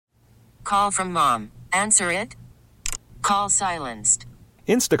Call from mom. Answer it. Call silenced.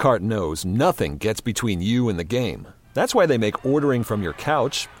 Instacart knows nothing gets between you and the game. That's why they make ordering from your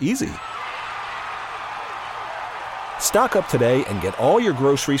couch easy. Stock up today and get all your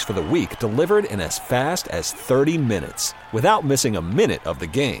groceries for the week delivered in as fast as 30 minutes without missing a minute of the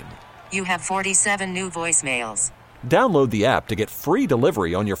game. You have 47 new voicemails. Download the app to get free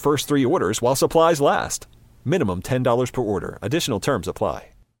delivery on your first 3 orders while supplies last. Minimum $10 per order. Additional terms apply.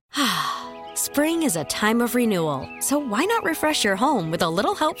 Spring is a time of renewal, so why not refresh your home with a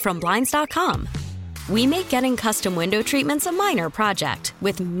little help from Blinds.com? We make getting custom window treatments a minor project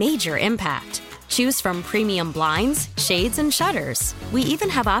with major impact. Choose from premium blinds, shades, and shutters. We even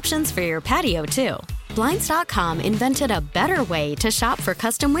have options for your patio, too. Blinds.com invented a better way to shop for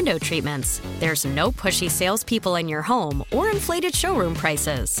custom window treatments. There's no pushy salespeople in your home or inflated showroom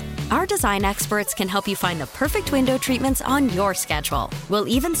prices. Our design experts can help you find the perfect window treatments on your schedule. We'll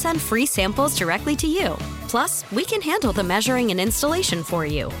even send free samples directly to you. Plus, we can handle the measuring and installation for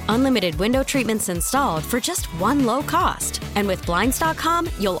you. Unlimited window treatments installed for just one low cost. And with Blinds.com,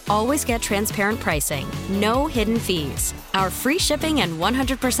 you'll always get transparent pricing. No hidden fees. Our free shipping and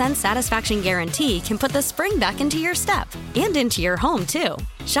 100% satisfaction guarantee can put the spring back into your step and into your home, too.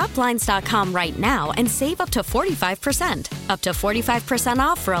 Shop Blinds.com right now and save up to 45%. Up to 45%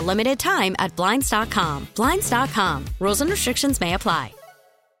 off for a limited time at Blinds.com. Blinds.com. Rules and restrictions may apply.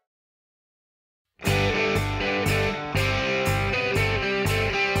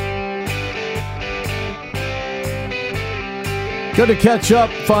 Good to catch up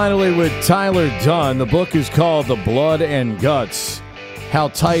finally with Tyler Dunne. The book is called The Blood and Guts, How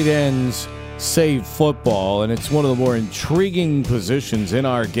Tight Ends Save Football, and it's one of the more intriguing positions in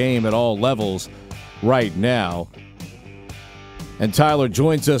our game at all levels right now. And Tyler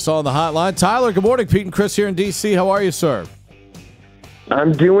joins us on the hotline. Tyler, good morning. Pete and Chris here in D.C. How are you, sir?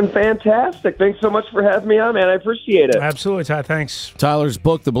 I'm doing fantastic. Thanks so much for having me on, man. I appreciate it. Absolutely, Ty. Thanks. Tyler's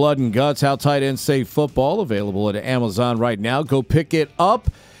book, The Blood and Guts, How Tight Ends Save Football, available at Amazon right now. Go pick it up.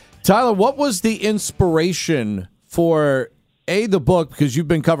 Tyler, what was the inspiration for, the book, because you've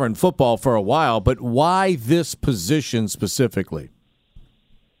been covering football for a while, but why this position specifically?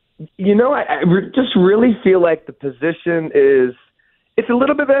 You know, I just really feel like the position it's a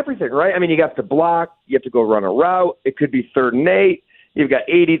little bit of everything, right? I mean, you have to block, you have to go run a route, it could be 3rd and 8. You've got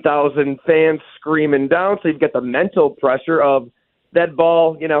 80,000 fans screaming down, so you've got the mental pressure of that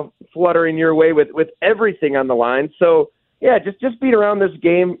ball, fluttering your way with everything on the line. So, yeah, just being around this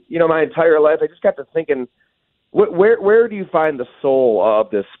game, my entire life, I just got to thinking, where do you find the soul of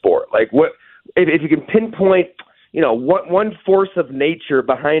this sport? Like, what if you can pinpoint, one force of nature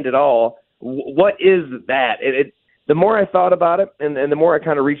behind it all? What is that? The more I thought about it, and the more I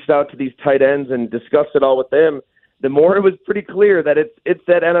kind of reached out to these tight ends and discussed it all with them, the more it was pretty clear that it's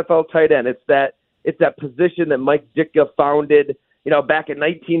that NFL tight end. It's that position that Mike Ditka founded, back in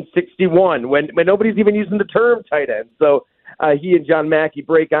 1961 when nobody's even using the term tight end. So he and John Mackey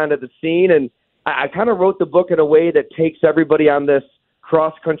break onto the scene, and I kind of wrote the book in a way that takes everybody on this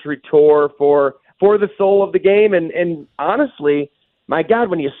cross-country tour for the soul of the game. And honestly, my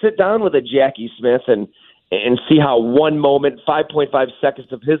God, when you sit down with a Jackie Smith and see how one moment, 5.5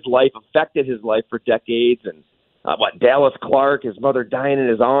 seconds of his life affected his life for decades, and Dallas Clark, his mother dying in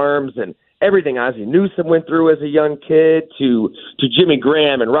his arms, and everything Ozzie Newsome went through as a young kid, to Jimmy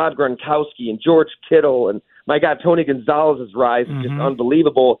Graham and Rob Gronkowski and George Kittle, and my God, Tony Gonzalez's rise is just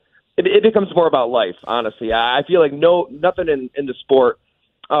unbelievable. It becomes more about life, honestly. I feel like nothing in the sport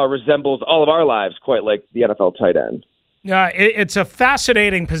resembles all of our lives quite like the NFL tight end. It's a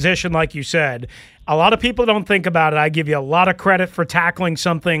fascinating position, like you said. A lot of people don't think about it. I give you a lot of credit for tackling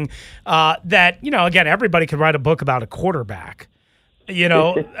something that, again, everybody could write a book about a quarterback.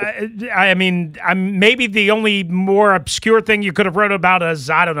 I mean, maybe the only more obscure thing you could have wrote about is,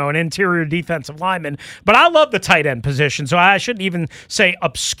 I don't know, an interior defensive lineman. But I love the tight end position, so I shouldn't even say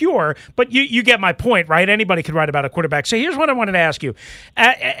obscure. But you get my point, right? Anybody could write about a quarterback. So here's what I wanted to ask you.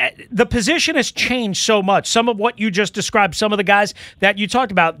 The position has changed so much. Some of what you just described, some of the guys that you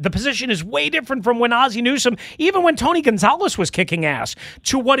talked about, the position is way different from when Ozzie Newsome, even when Tony Gonzalez was kicking ass,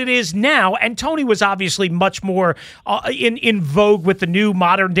 to what it is now. And Tony was obviously much more in vogue with the new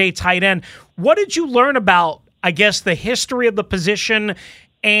modern-day tight end. What did you learn about, I guess, the history of the position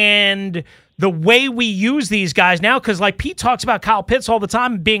and the way we use these guys now? Because like Pete talks about Kyle Pitts all the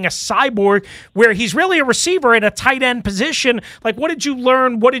time being a cyborg, where he's really a receiver in a tight end position. Like, what did you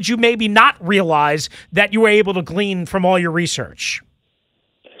learn? What did you maybe not realize that you were able to glean from all your research?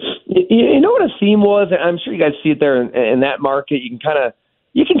 You know what a theme was? I'm sure you guys see it there in that market. You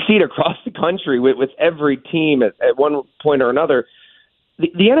can see it across the country with every team at one point or another.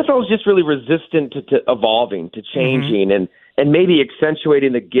 the NFL is just really resistant to evolving, to changing, and maybe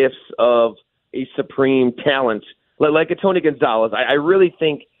accentuating the gifts of a supreme talent like a Tony Gonzalez. I really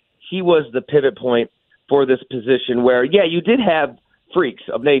think he was the pivot point for this position where, yeah, you did have freaks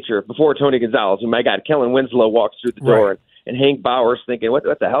of nature before Tony Gonzalez. And my God, Kellen Winslow walks through the door and Hank Bauer's thinking, what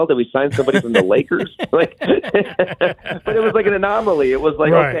the hell, did we sign somebody from the Lakers? Like, but it was like an anomaly. It was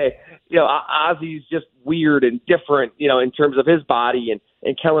like, okay, Ozzy's just weird and different, in terms of his body,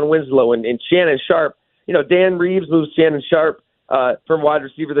 and Kellen Winslow and Shannon Sharp. Dan Reeves moves Shannon Sharp from wide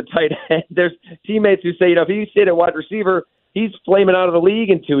receiver to tight end. There's teammates who say, if he stayed at wide receiver, he's flaming out of the league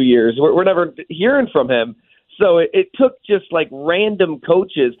in 2 years. We're never hearing from him. So it took just like random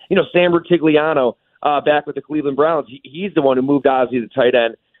coaches, Sam Rutigliano back with the Cleveland Browns. He's the one who moved Ozzy to tight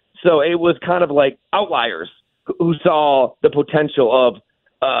end. So it was kind of like outliers who saw the potential of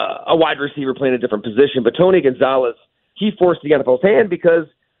a wide receiver playing a different position. But Tony Gonzalez, he forced the NFL's hand because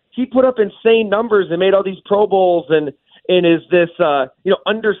he put up insane numbers and made all these Pro Bowls and is this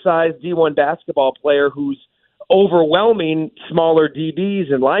undersized D1 basketball player who's overwhelming smaller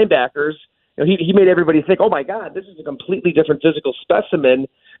DBs and linebackers. He made everybody think, oh my God, this is a completely different physical specimen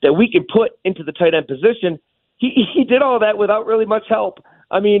that we can put into the tight end position. He did all that without really much help.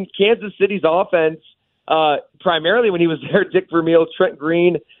 I mean, Kansas City's offense, primarily when he was there, Dick Vermeil, Trent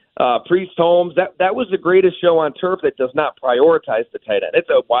Green, Priest Holmes, that was the greatest show on turf that does not prioritize the tight end. It's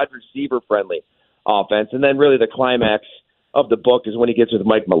a wide receiver friendly offense. And then really the climax of the book is when he gets with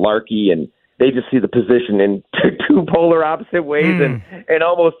Mike Mularkey, and they just see the position in two polar opposite ways and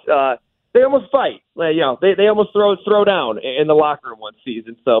almost they almost fight. They almost throw down in the locker room one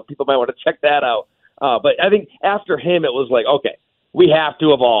season. So people might want to check that out. But I think after him, it was like, okay, we have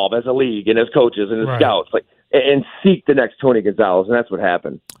to evolve as a league and as coaches and as scouts, and seek the next Tony Gonzalez, and that's what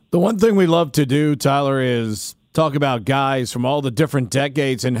happened. The one thing we love to do, Tyler, is talk about guys from all the different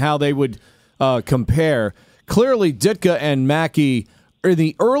decades and how they would compare. Clearly, Ditka and Mackey, in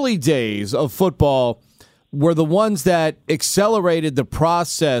the early days of football, were the ones that accelerated the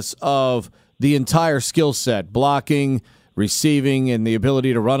process of the entire skill set, blocking, receiving, and the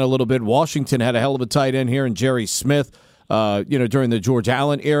ability to run a little bit. Washington had a hell of a tight end here in Jerry Smith, during the George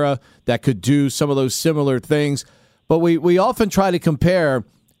Allen era that could do some of those similar things. But we often try to compare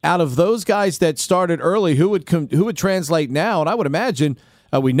out of those guys that started early, who would translate now. And I would imagine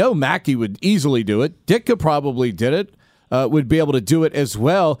we know Mackey would easily do it. Ditka probably did it. Would be able to do it as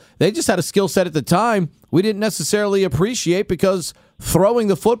well. They just had a skill set at the time we didn't necessarily appreciate because throwing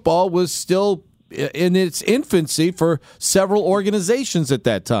the football was still in its infancy for several organizations at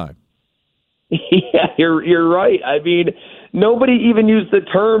that time. Yeah, you're right. I mean, nobody even used the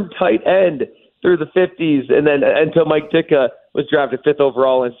term tight end through the 50s, and then until Mike Ditka was drafted 5th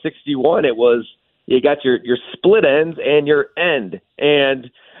overall in 61, it was you got your split ends and your end.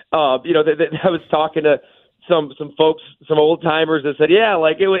 And I was talking to some folks, some old timers that said, yeah,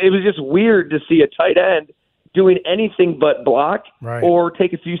 like it was just weird to see a tight end doing anything but block or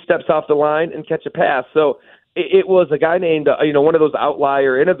take a few steps off the line and catch a pass. So it was a guy named, one of those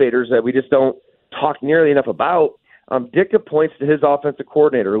outlier innovators that we just don't talk nearly enough about. Ditka points to his offensive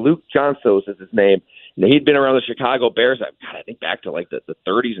coordinator, Luke Johnsos is his name. He'd been around the Chicago Bears, I think back to like the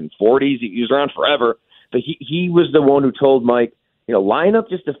 30s and 40s. He was around forever. But he was the one who told Mike, line up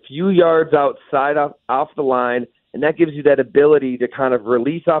just a few yards outside off the line, and that gives you that ability to kind of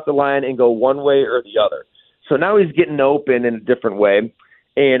release off the line and go one way or the other. So now he's getting open in a different way.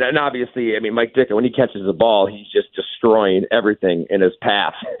 And obviously, Mike Ditka, when he catches the ball, he's just destroying everything in his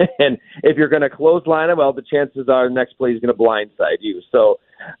path. And if you're going to clothesline him, well, the chances are the next play is going to blindside you. So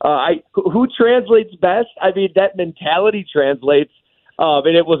who translates best? That mentality translates.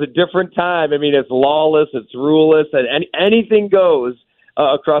 And it was a different time. It's lawless, it's ruleless, and anything goes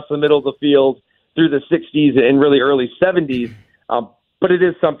across the middle of the field through the 60s and really early 70s. But it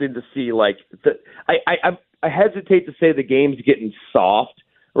is something to see. I hesitate to say the game's getting soft,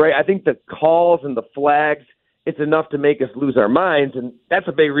 right? I think the calls and the flags, it's enough to make us lose our minds, and that's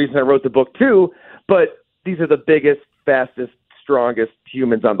a big reason I wrote the book too. But these are the biggest, fastest, strongest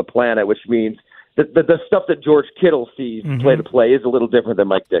humans on the planet, which means the stuff that George Kittle sees play to play is a little different than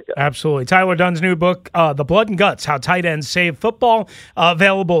Mike Ditka. Absolutely. Tyler Dunn's new book, The Blood and Guts, How Tight Ends Save Football,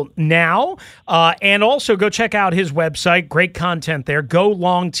 available now. And also go check out his website. Great content there,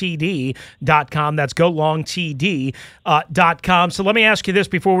 golongtd.com. That's golongtd.com. So let me ask you this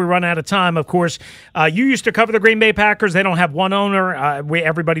before we run out of time. Of course, you used to cover the Green Bay Packers. They don't have one owner.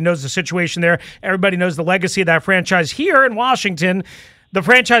 Everybody knows the situation there. Everybody knows the legacy of that franchise. Here in Washington, the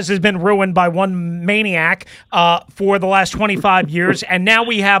franchise has been ruined by one maniac for the last 25 years, and now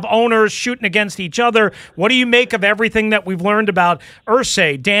we have owners shooting against each other. What do you make of everything that we've learned about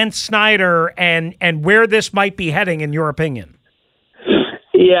Irsay, Dan Snyder, and where this might be heading, in your opinion?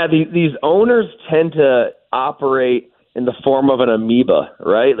 Yeah, these owners tend to operate in the form of an amoeba,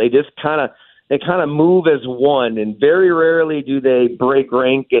 right? They just kind of move as one, and very rarely do they break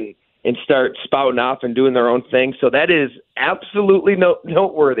rank and start spouting off and doing their own thing. So that is absolutely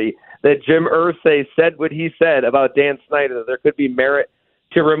noteworthy that Jim Irsay said what he said about Dan Snyder, that there could be merit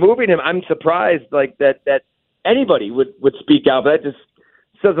to removing him. I'm surprised that anybody would speak out. But that just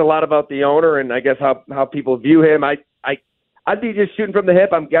says a lot about the owner and I guess how people view him. I'd be just shooting from the hip.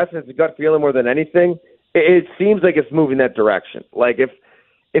 I'm guessing it's a gut feeling more than anything. It seems like it's moving that direction. Like if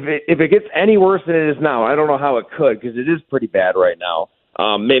it gets any worse than it is now, I don't know how it could, because it is pretty bad right now.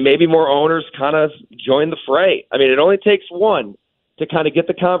 Maybe more owners kind of join the fray. I mean, it only takes one to kind of get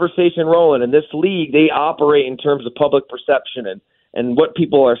the conversation rolling. In this league, they operate in terms of public perception and what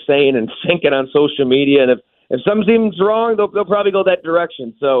people are saying and thinking on social media. And if something seems wrong, they'll probably go that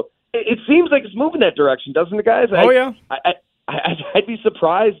direction. So it seems like it's moving that direction, doesn't it, guys? Yeah. I'd be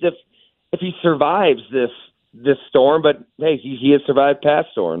surprised if he survives this storm, but hey, he has survived past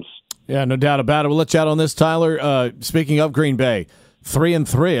storms. Yeah, no doubt about it. We'll let you out on this, Tyler. Speaking of Green Bay,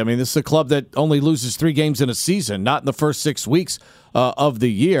 3-3. I mean, this is a club that only loses 3 games in a season, not in the first 6 weeks of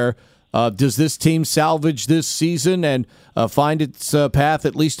the year. Does this team salvage this season and find its path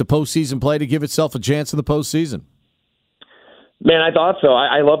at least to postseason play to give itself a chance in the postseason? Man, I thought so.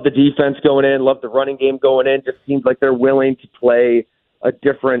 I love the defense going in, love the running game going in. Just seems like they're willing to play a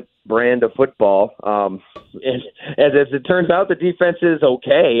different brand of football. And as it turns out, the defense is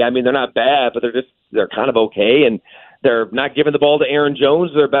okay. I mean, they're not bad, but they're kind of okay. And they're not giving the ball to Aaron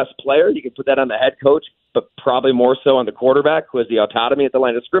Jones, their best player. You can put that on the head coach, but probably more so on the quarterback, who has the autonomy at the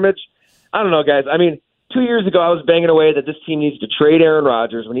line of scrimmage. I don't know, guys. I mean, 2 years ago, I was banging away that this team needs to trade Aaron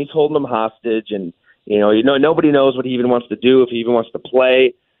Rodgers when he's holding them hostage, and nobody knows what he even wants to do, if he even wants to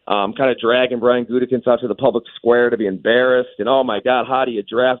play. Kind of dragging Brian Gutekunst out to the public square to be embarrassed. And, oh, my God, how do you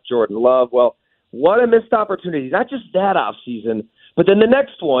draft Jordan Love? Well, what a missed opportunity. Not just that offseason, but then the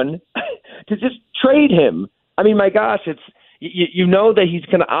next one to just trade him. I mean, my gosh, it's you know that he's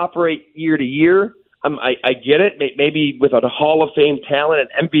going to operate year to year. I get it. Maybe with a Hall of Fame talent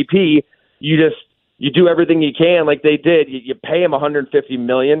and MVP, you do everything you can like they did. You pay him $150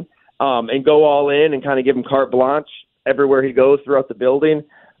 million and go all in and kind of give him carte blanche everywhere he goes throughout the building.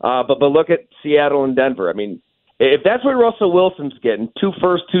 But look at Seattle and Denver. I mean, if that's what Russell Wilson's getting, 2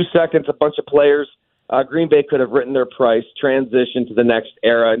 firsts, 2 seconds, a bunch of players, Green Bay could have written their price, transition to the next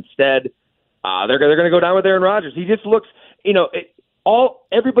era. Instead, they're going to go down with Aaron Rodgers. He just looks,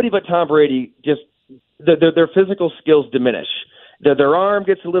 everybody but Tom Brady, just their physical skills diminish. Their arm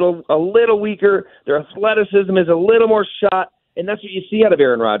gets a little weaker. Their athleticism is a little more shot. And that's what you see out of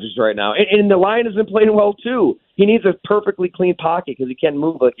Aaron Rodgers right now. And the line has been playing well, too. He needs a perfectly clean pocket because he can't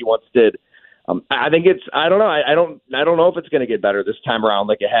move like he once did. I think I don't know. I don't know if it's going to get better this time around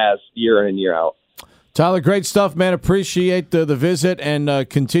like it has year in and year out. Tyler, great stuff, man. Appreciate the visit and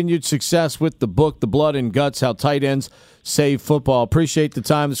continued success with the book, The Blood and Guts, How Tight Ends Save Football. Appreciate the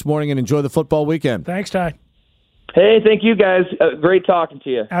time this morning and enjoy the football weekend. Thanks, Ty. Hey, thank you, guys. Great talking to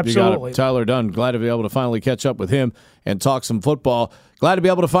you. Absolutely. You Tyler Dunn, glad to be able to finally catch up with him and talk some football. Glad to be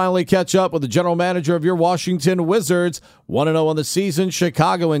able to finally catch up with the general manager of your Washington Wizards. 1-0 on the season,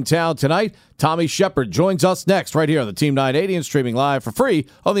 Chicago in town tonight. Tommy Shepard joins us next right here on the Team 980 and streaming live for free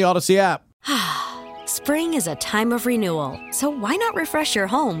on the Odyssey app. Spring is a time of renewal, so why not refresh your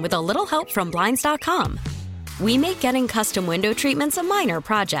home with a little help from Blinds.com? We make getting custom window treatments a minor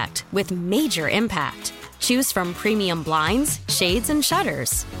project with major impact. Choose from premium blinds, shades, and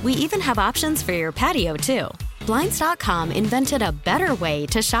shutters. We even have options for your patio, too. Blinds.com invented a better way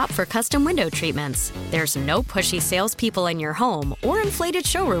to shop for custom window treatments. There's no pushy salespeople in your home or inflated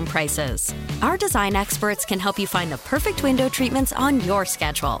showroom prices. Our design experts can help you find the perfect window treatments on your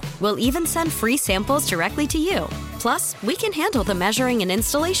schedule. We'll even send free samples directly to you. Plus, we can handle the measuring and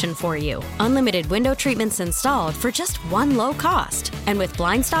installation for you. Unlimited window treatments installed for just one low cost. And with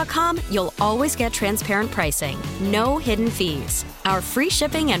Blinds.com, you'll always get transparent pricing. No hidden fees. Our free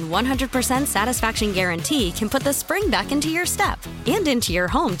shipping and 100% satisfaction guarantee can put the spring back into your step and into your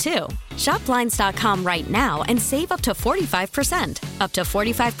home, too. Shop Blinds.com right now and save up to 45%. Up to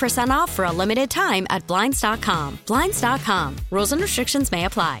 45% off for a limited time at Blinds.com. Blinds.com. Rules and restrictions may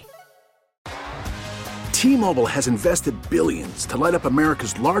apply. T-Mobile has invested billions to light up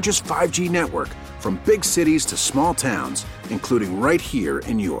America's largest 5G network, from big cities to small towns, including right here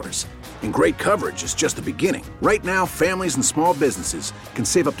in yours. And great coverage is just the beginning. Right now, families and small businesses can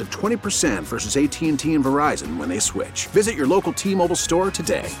save up to 20% versus AT&T and Verizon when they switch. Visit your local T-Mobile store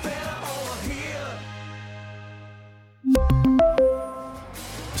today.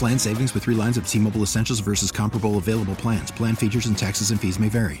 Plan savings with 3 lines of T-Mobile Essentials versus comparable available plans. Plan features and taxes and fees may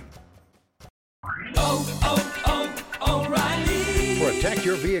vary. O'Reilly. Protect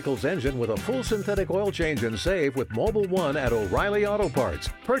your vehicle's engine with a full synthetic oil change and save with Mobil 1 at O'Reilly Auto Parts.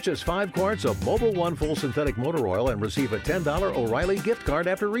 Purchase 5 quarts of Mobil 1 full synthetic motor oil and receive a $10 O'Reilly gift card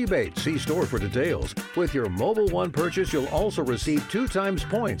after rebate. See store for details. With your Mobil 1 purchase, you'll also receive 2 times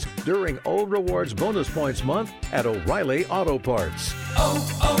points during O Rewards Bonus Points Month at O'Reilly Auto Parts.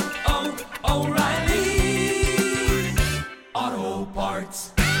 O'Reilly Auto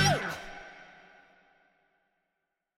Parts.